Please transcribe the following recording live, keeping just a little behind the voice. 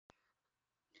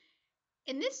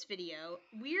In this video,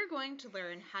 we are going to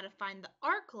learn how to find the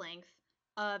arc length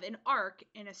of an arc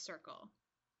in a circle.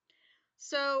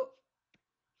 So,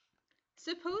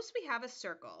 suppose we have a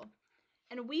circle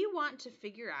and we want to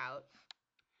figure out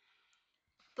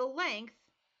the length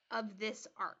of this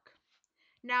arc.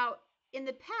 Now, in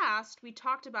the past, we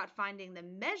talked about finding the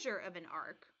measure of an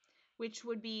arc, which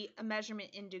would be a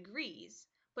measurement in degrees,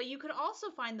 but you could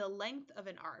also find the length of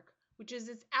an arc, which is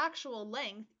its actual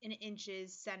length in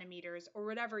inches, centimeters, or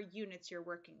whatever units you're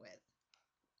working with.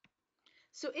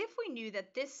 So if we knew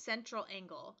that this central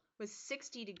angle was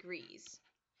 60 degrees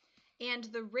and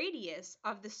the radius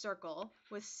of the circle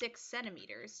was 6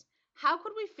 centimeters, how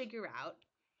could we figure out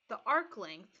the arc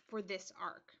length for this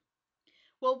arc?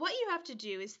 Well, what you have to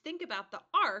do is think about the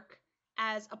arc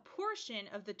as a portion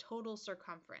of the total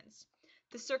circumference.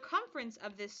 The circumference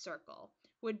of this circle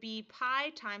would be pi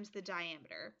times the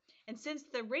diameter. And since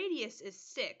the radius is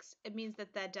 6, it means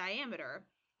that the diameter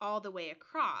all the way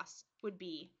across would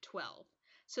be 12.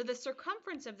 So the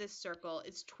circumference of this circle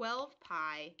is 12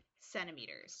 pi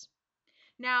centimeters.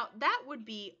 Now, that would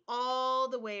be all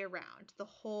the way around, the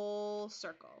whole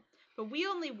circle. But we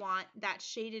only want that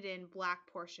shaded in black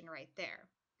portion right there.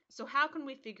 So how can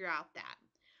we figure out that?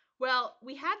 Well,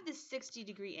 we have this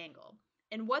 60-degree angle.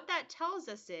 And what that tells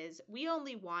us is we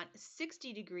only want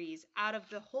 60 degrees out of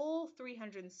the whole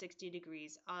 360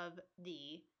 degrees of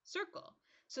the circle.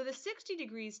 So the 60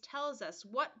 degrees tells us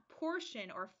what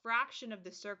portion or fraction of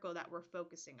the circle that we're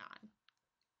focusing on.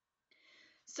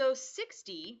 So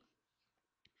 60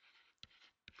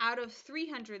 out of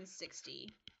 360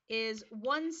 is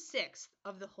 1/6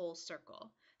 of the whole circle.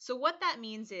 So what that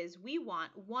means is we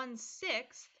want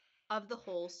 1/6 of the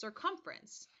whole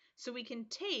circumference. So we can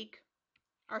take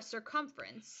our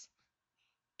circumference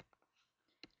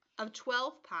of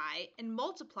 12 pi and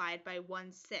multiply it by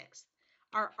 1/6.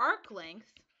 Our arc length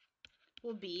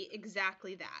will be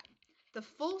exactly that. The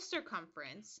full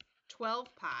circumference,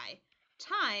 12 pi,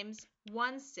 times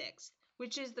 1/6,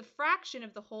 which is the fraction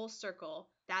of the whole circle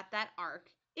that arc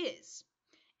is.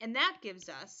 And that gives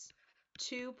us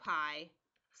 2 pi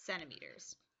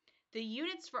centimeters. The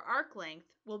units for arc length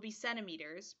will be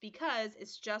centimeters because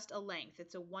it's just a length.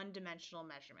 It's a one-dimensional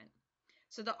measurement.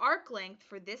 So the arc length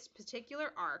for this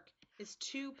particular arc is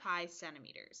 2 pi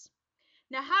centimeters.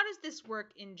 Now, how does this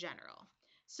work in general?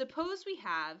 Suppose we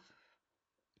have,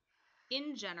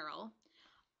 in general,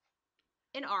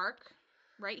 an arc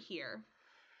right here,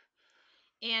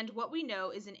 and what we know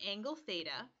is an angle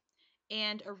theta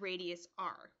and a radius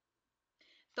r.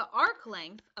 The arc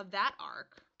length of that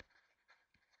arc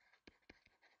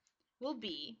will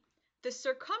be the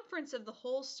circumference of the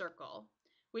whole circle,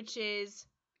 which is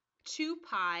 2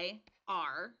 pi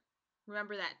r.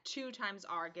 Remember that 2 times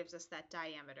r gives us that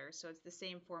diameter, so it's the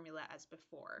same formula as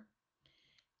before,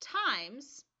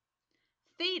 times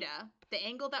theta, the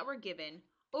angle that we're given,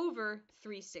 over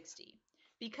 360.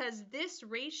 Because this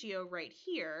ratio right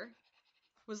here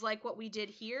was like what we did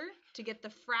here to get the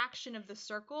fraction of the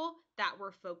circle that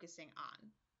we're focusing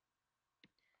on.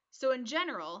 So in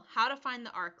general, how to find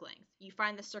the arc length? You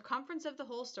find the circumference of the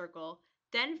whole circle,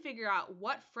 then figure out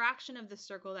what fraction of the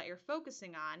circle that you're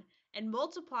focusing on, and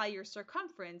multiply your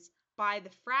circumference by the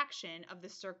fraction of the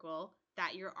circle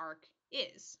that your arc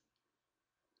is.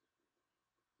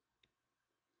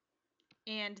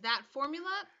 And that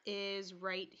formula is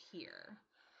right here.